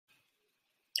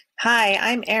Hi,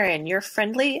 I'm Erin, your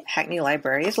friendly Hackney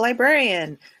Libraries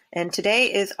librarian, and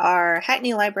today is our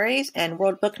Hackney Libraries and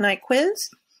World Book Night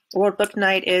quiz. World Book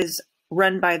Night is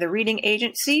run by the Reading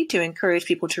Agency to encourage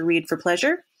people to read for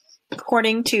pleasure.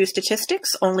 According to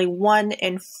statistics, only 1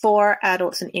 in 4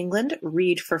 adults in England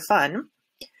read for fun,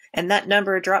 and that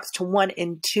number drops to 1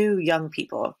 in 2 young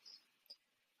people.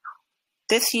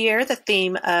 This year, the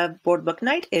theme of World Book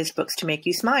Night is books to make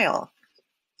you smile.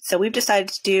 So we've decided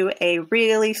to do a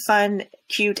really fun,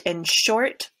 cute, and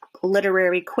short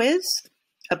literary quiz,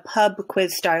 a pub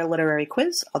quiz style literary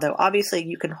quiz, although obviously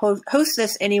you can host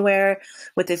this anywhere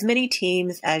with as many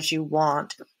teams as you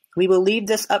want. We will leave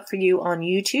this up for you on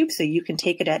YouTube so you can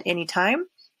take it at any time.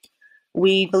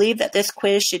 We believe that this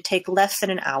quiz should take less than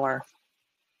an hour.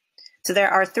 So there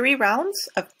are 3 rounds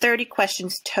of 30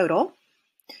 questions total.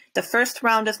 The first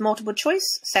round is multiple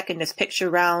choice, second is picture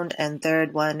round, and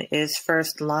third one is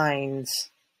first lines.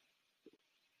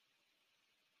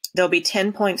 There'll be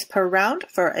 10 points per round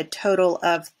for a total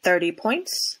of 30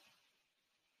 points.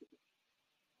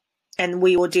 And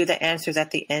we will do the answers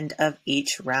at the end of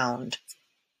each round.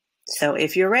 So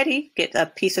if you're ready, get a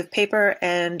piece of paper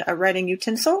and a writing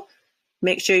utensil.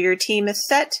 Make sure your team is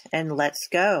set, and let's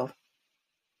go.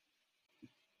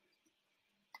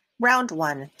 Round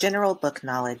 1, General Book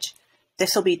Knowledge.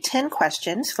 This will be 10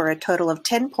 questions for a total of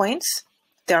 10 points.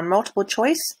 There are multiple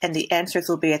choice, and the answers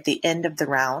will be at the end of the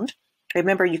round.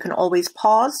 Remember, you can always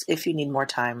pause if you need more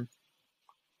time.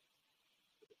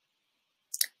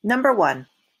 Number 1.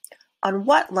 On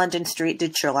what London street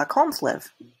did Sherlock Holmes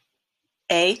live?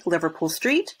 A. Liverpool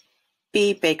Street,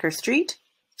 B. Baker Street,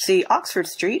 C. Oxford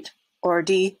Street, or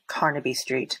D. Carnaby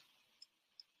Street?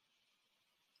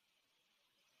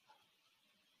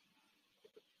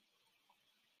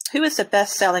 Who is the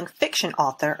best-selling fiction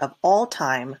author of all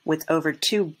time with over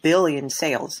 2 billion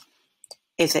sales?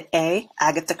 Is it A.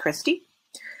 Agatha Christie,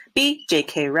 B.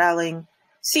 J.K. Rowling,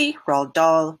 C. Roald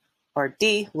Dahl, or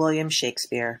D. William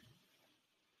Shakespeare?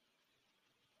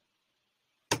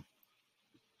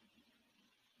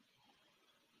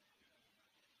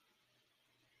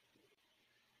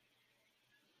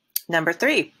 Number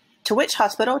 3. To which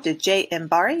hospital did J.M.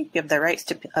 Barrie give the rights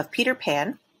of Peter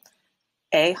Pan?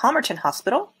 A. Homerton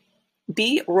Hospital,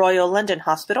 B. Royal London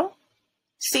Hospital,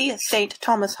 C. St.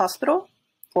 Thomas Hospital,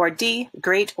 or D.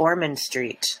 Great Ormond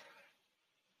Street?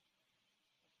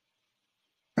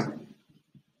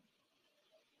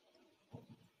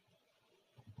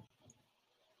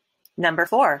 Number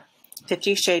 4.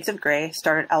 50 Shades of Grey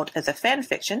started out as a fan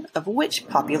fiction of which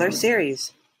popular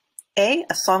series? A.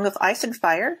 A Song of Ice and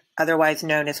Fire, otherwise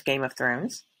known as Game of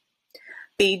Thrones,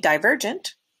 B.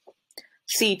 Divergent,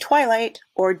 C. Twilight,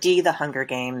 or D. The Hunger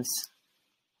Games?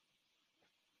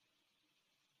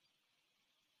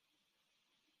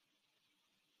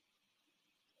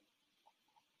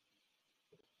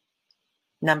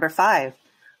 Number 5.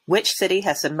 Which city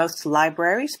has the most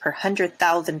libraries per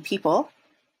 100,000 people?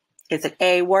 Is it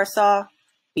A. Warsaw,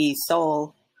 B.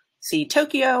 Seoul, C.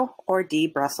 Tokyo, or D.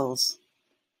 Brussels?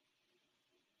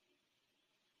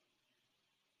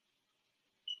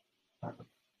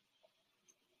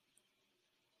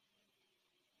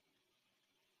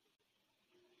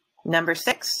 Number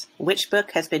 6. Which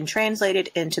book has been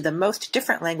translated into the most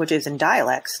different languages and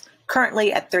dialects,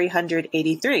 currently at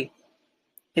 383?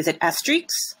 Is it Asterix?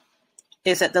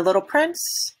 Is it The Little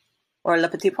Prince? Or Le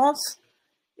Petit Prince?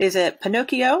 Is it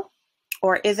Pinocchio?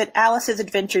 Or is it Alice's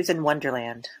Adventures in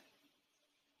Wonderland?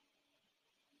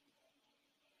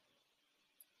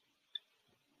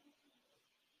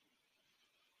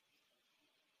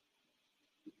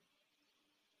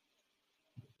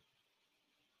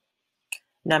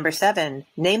 Number 7.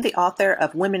 Name the author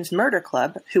of Women's Murder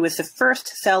Club, who was the first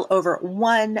to sell over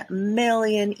 1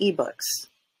 million ebooks.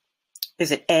 Is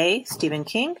it A. Stephen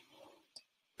King,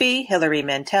 B. Hilary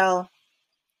Mantel,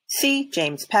 C.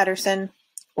 James Patterson,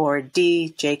 or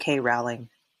D. J.K. Rowling?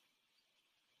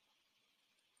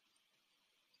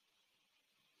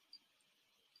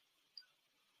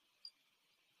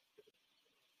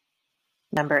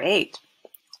 Number 8.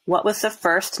 What was the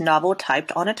first novel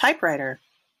typed on a typewriter?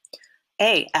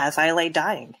 A. As I Lay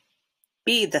Dying,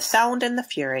 B. The Sound and the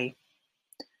Fury,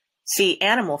 C.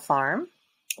 Animal Farm,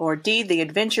 or D. The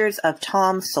Adventures of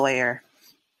Tom Sawyer?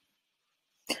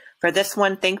 For this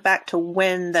one, think back to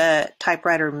when the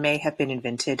typewriter may have been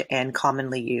invented and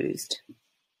commonly used.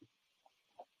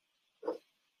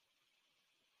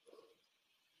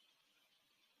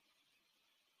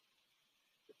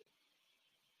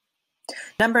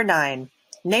 Number 9.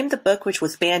 Name the book which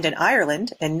was banned in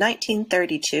Ireland in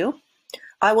 1932.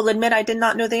 I will admit I did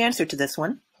not know the answer to this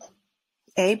one.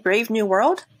 A. Brave New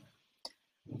World,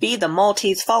 B, the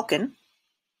Maltese falcon,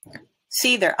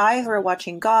 C, their eyes were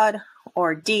watching God,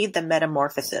 or D, the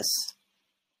metamorphosis?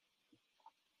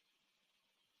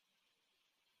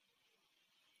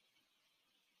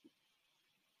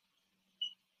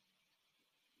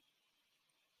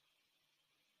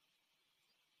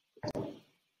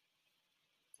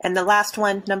 And the last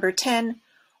one, number 10,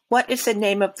 what is the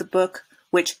name of the book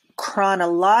which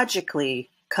chronologically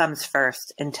comes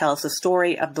first and tells the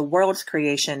story of the world's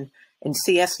creation in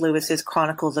C.S. Lewis's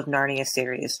Chronicles of Narnia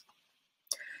series?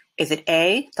 Is it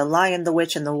A, The Lion, the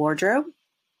Witch, and the Wardrobe,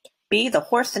 B, The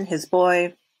Horse and His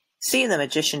Boy, C, The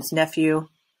Magician's Nephew,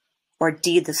 or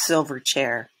D, The Silver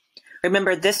Chair?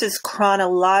 Remember, this is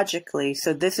chronologically,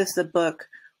 so this is the book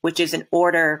which is in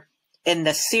order in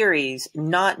the series,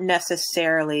 not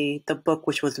necessarily the book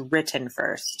which was written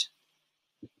first.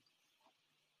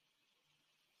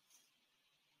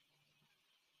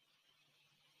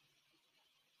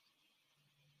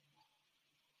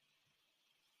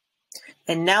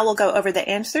 And now we'll go over the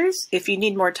answers. If you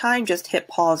need more time, just hit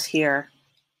pause here.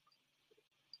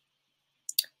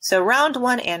 So round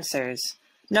 1 answers.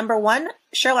 Number 1,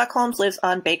 Sherlock Holmes lives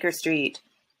on Baker Street.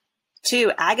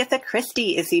 2, Agatha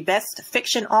Christie is the best-selling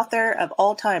fiction author of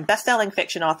all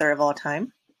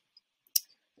time.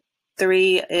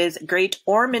 3 is Great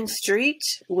Ormond Street,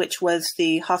 which was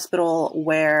the hospital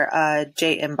where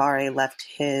J.M. Barrie left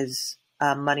his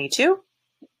money to.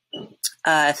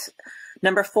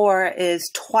 Number 4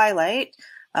 is Twilight.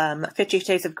 50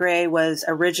 Shades of Grey was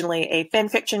originally a fan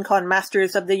fiction called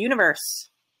Masters of the Universe.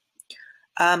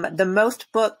 The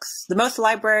most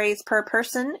libraries per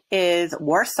person is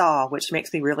Warsaw, which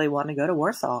makes me really want to go to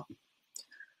Warsaw.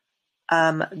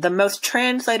 The most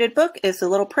translated book is The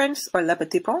Little Prince, or Le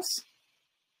Petit Prince.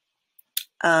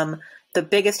 The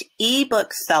biggest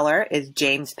ebook seller is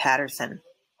James Patterson.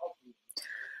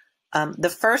 The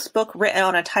first book written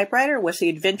on a typewriter was The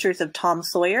Adventures of Tom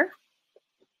Sawyer.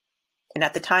 And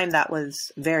at the time, that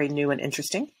was very new and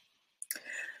interesting.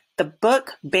 The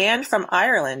book banned from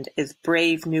Ireland is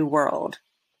Brave New World.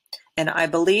 And I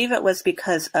believe it was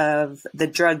because of the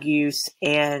drug use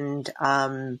and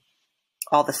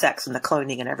all the sex and the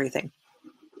cloning and everything.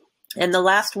 And the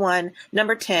last one,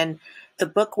 number 10, the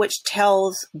book which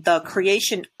tells the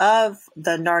creation of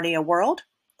the Narnia world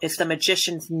is The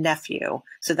Magician's Nephew.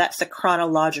 So that's the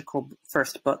chronological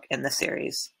first book in the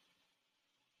series.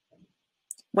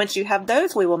 Once you have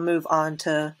those, we will move on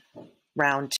to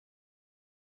round 2.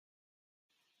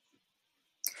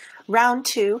 Round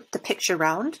 2, the picture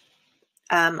round.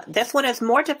 This one is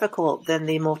more difficult than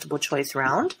the multiple choice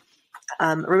round.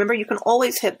 Remember, you can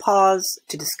always hit pause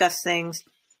to discuss things.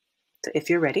 So if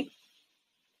you're ready,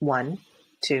 1,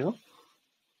 2,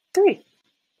 3.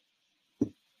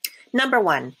 Number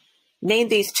 1, name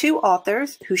these 2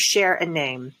 authors who share a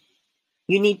name.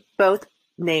 You need both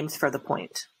names for the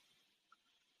point.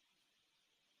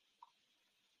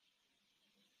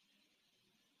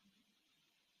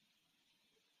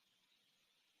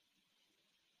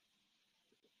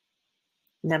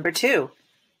 Number 2,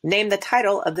 name the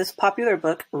title of this popular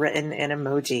book written in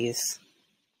emojis.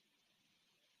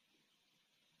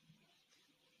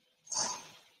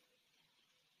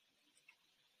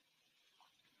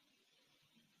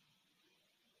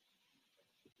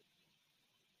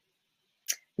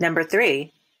 Number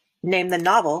 3, name the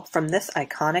novel from this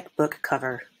iconic book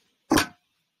cover.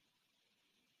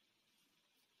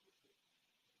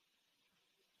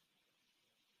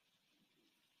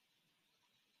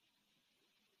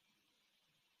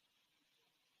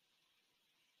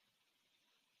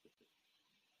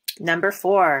 Number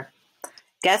 4,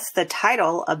 guess the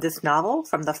title of this novel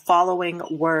from the following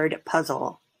word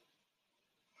puzzle.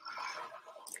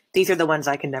 These are the ones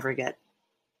I can never get.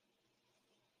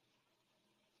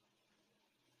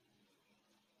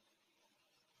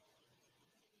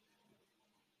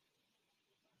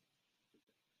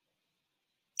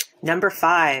 Number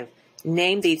 5,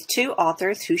 name these 2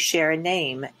 authors who share a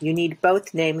name. You need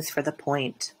both names for the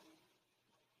point.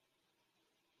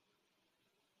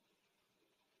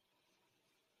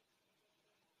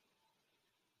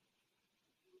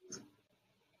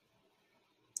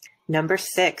 Number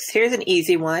 6, here's an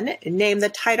easy one. Name the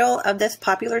title of this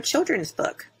popular children's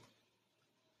book.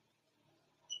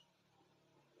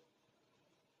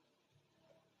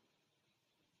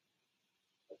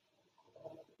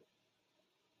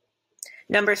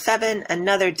 Number 7,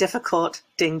 another difficult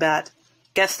dingbat.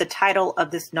 Guess the title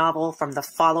of this novel from the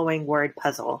following word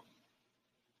puzzle.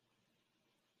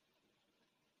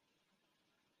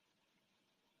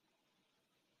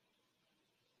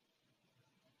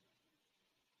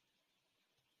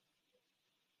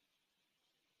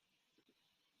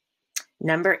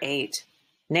 Number 8,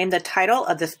 Name the title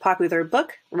of this popular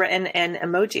book written in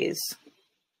emojis.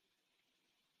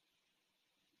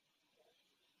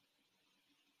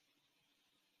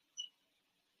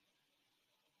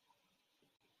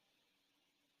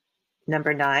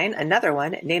 Number 9, another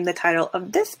one. Name the title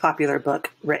of this popular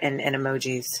book written in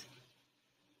emojis.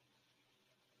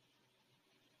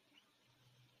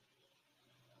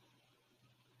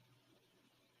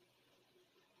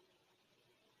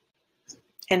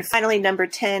 And finally, number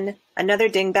 10, another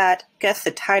dingbat. Guess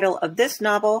the title of this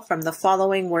novel from the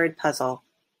following word puzzle.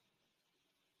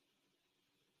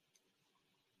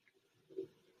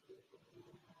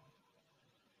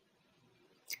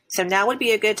 So now would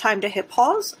be a good time to hit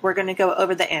pause. We're going to go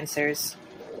over the answers.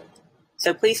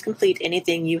 So please complete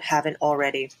anything you haven't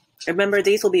already. Remember,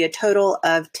 these will be a total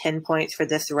of 10 points for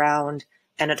this round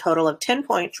and a total of 10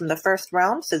 points from the first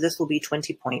round, so this will be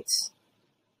 20 points.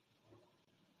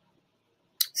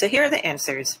 So here are the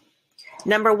answers.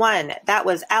 Number 1, that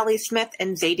was Allie Smith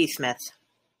and Zadie Smith.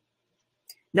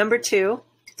 Number 2,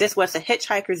 this was A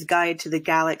Hitchhiker's Guide to the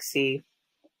Galaxy.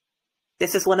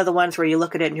 This is one of the ones where you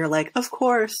look at it and you're like, of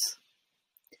course.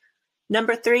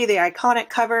 Number 3, the iconic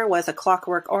cover was A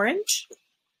Clockwork Orange.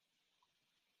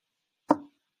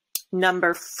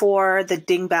 Number 4, the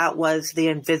dingbat was The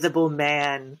Invisible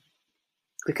Man.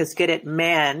 Because get it,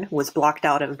 man was blocked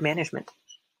out of management.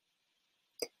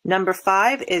 Number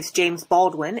 5 is James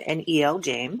Baldwin and E.L.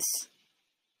 James.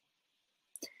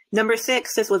 Number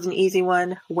 6, this was an easy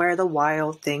one, Where the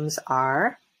Wild Things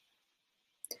Are.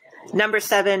 Number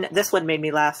 7, this one made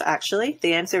me laugh, actually.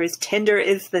 The answer is Tender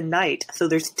is the Night. So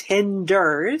there's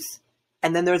tenders,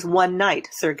 and then there's one night,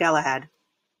 Sir Galahad.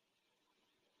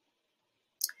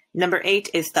 Number 8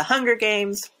 is The Hunger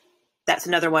Games. That's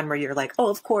another one where you're like,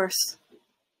 oh, of course.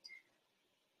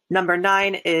 Number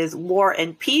 9 is War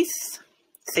and Peace.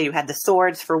 So you had the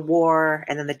swords for war,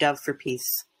 and then the dove for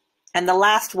peace. And the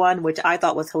last one, which I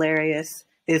thought was hilarious,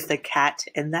 is The Cat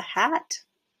in the Hat.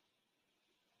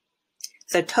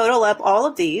 So total up all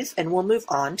of these, and we'll move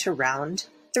on to round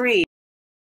 3.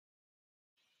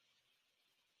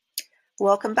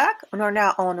 Welcome back. We're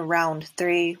now on round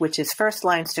 3, which is first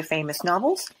lines to famous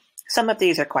novels. Some of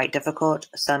these are quite difficult,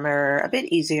 some are a bit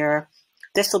easier.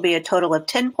 This will be a total of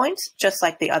 10 points, just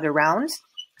like the other rounds.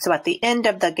 So at the end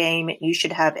of the game, you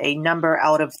should have a number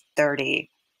out of 30.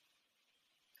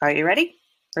 Are you ready?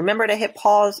 Remember to hit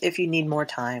pause if you need more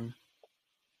time.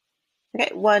 Okay,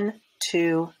 1,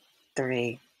 2,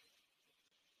 3.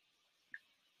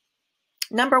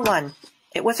 Number 1,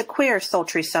 it was a queer,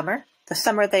 sultry summer, the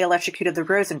summer they electrocuted the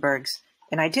Rosenbergs,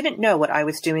 and I didn't know what I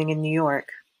was doing in New York.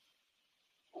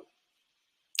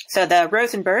 So the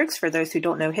Rosenbergs, for those who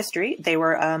don't know history, they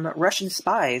were Russian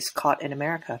spies caught in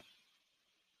America.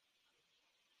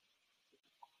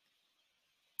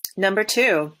 Number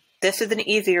 2, this is an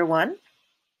easier one.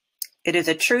 It is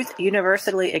a truth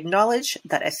universally acknowledged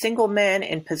that a single man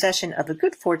in possession of a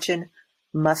good fortune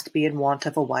must be in want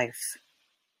of a wife.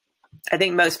 I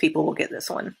think most people will get this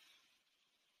one.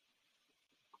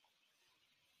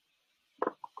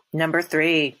 Number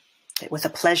 3, it was a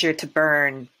pleasure to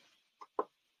burn.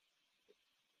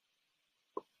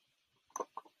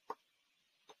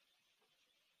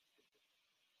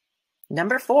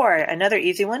 Number 4, another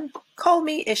easy one. Call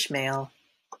me Ishmael.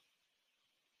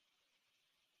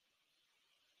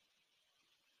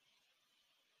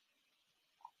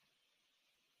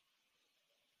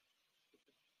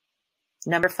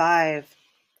 Number 5,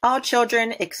 all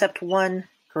children except one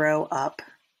grow up.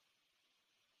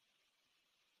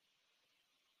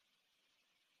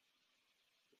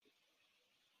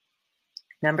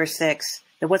 Number 6,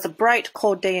 it was a bright,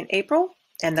 cold day in April,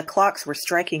 and the clocks were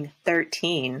striking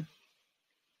 13.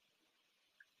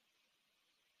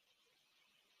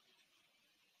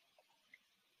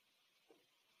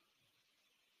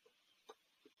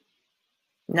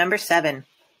 Number 7,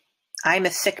 I'm a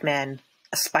sick man,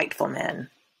 a spiteful man.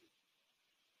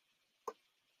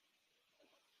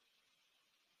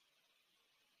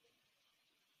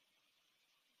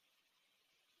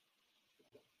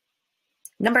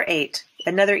 Number 8,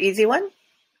 another easy one.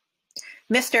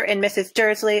 Mr. and Mrs.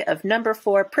 Dursley of number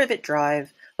 4 Privet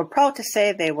Drive were proud to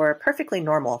say they were perfectly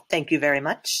normal. Thank you very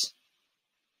much.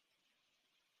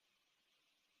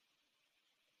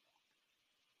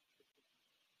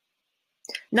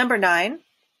 Number 9,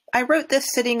 I wrote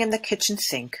this sitting in the kitchen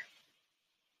sink.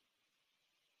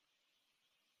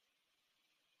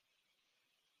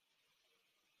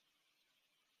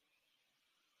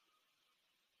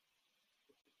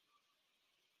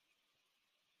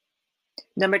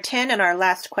 Number 10 and our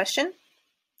last question.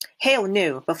 Hale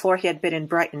knew before he had been in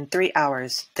Brighton 3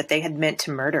 hours that they had meant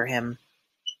to murder him.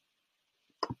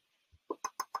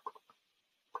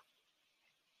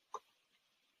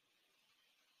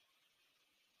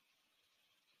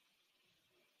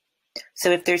 So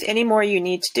if there's any more you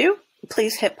need to do,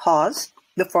 please hit pause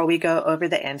before we go over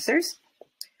the answers.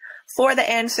 For the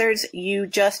answers, you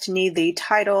just need the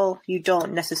title. You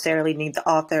don't necessarily need the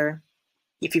author.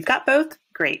 If you've got both,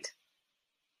 great.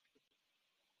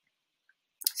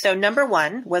 So number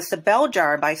 1 was The Bell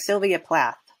Jar by Sylvia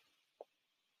Plath.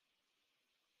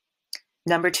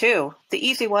 Number 2, the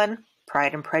easy one,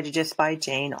 Pride and Prejudice by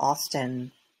Jane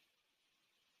Austen.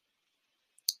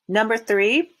 Number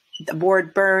 3, the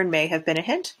word burn may have been a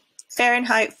hint,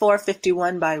 Fahrenheit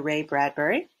 451 by Ray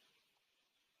Bradbury.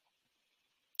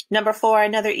 Number 4,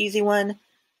 another easy one,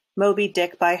 Moby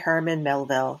Dick by Herman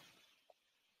Melville.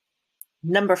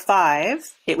 Number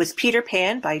 5, it was Peter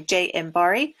Pan by J.M.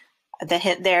 Barrie. The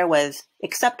hint there was,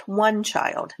 except one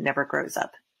child never grows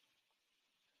up.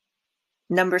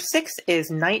 Number 6 is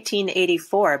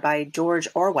 1984 by George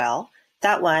Orwell.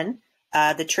 That one,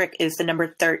 the trick is the number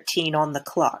 13 on the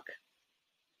clock.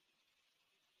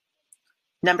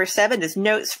 Number 7 is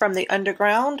Notes from the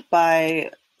Underground by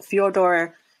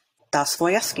Fyodor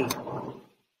Dostoevsky.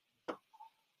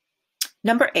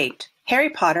 Number 8, Harry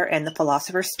Potter and the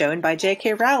Philosopher's Stone by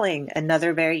J.K. Rowling.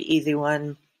 Another very easy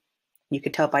one. You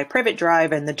could tell by Privet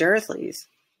Drive and the Dursleys.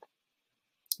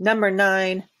 Number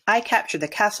 9, I Capture the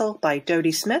Castle by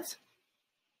Dodie Smith.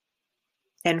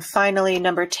 And finally,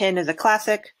 number 10 is a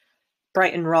classic,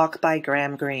 Brighton Rock by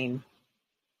Graham Greene.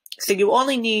 So you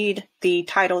only need the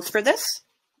titles for this.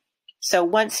 So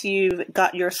once you've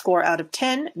got your score out of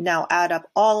 10, now add up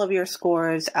all of your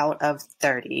scores out of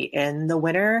 30. And the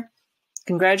winner,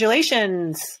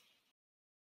 congratulations!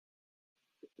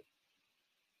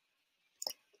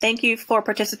 Thank you for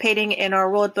participating in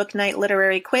our World Book Night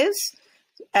Literary Quiz.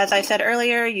 As I said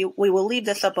earlier, we will leave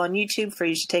this up on YouTube for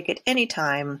you to take it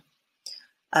anytime.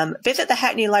 Visit the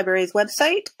Hackney Library's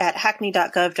website at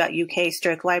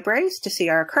hackney.gov.uk/libraries to see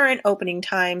our current opening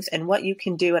times and what you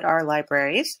can do at our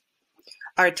libraries.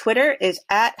 Our Twitter is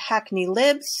at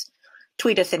HackneyLibs.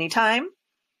 Tweet us anytime.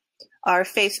 Our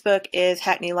Facebook is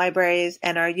Hackney Libraries,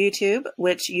 and our YouTube,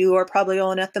 which you are probably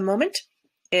on at the moment,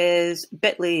 is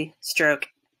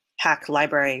bit.ly/Hack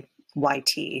Library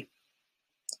YT.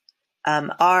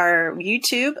 Our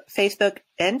YouTube, Facebook,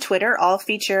 and Twitter all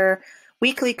feature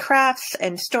weekly crafts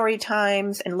and story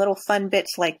times and little fun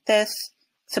bits like this.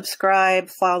 Subscribe,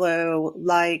 follow,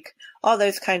 like, all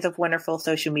those kinds of wonderful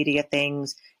social media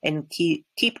things, and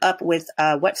keep up with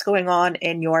what's going on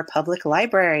in your public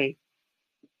library.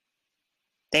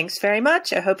 Thanks very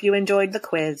much. I hope you enjoyed the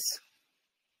quiz.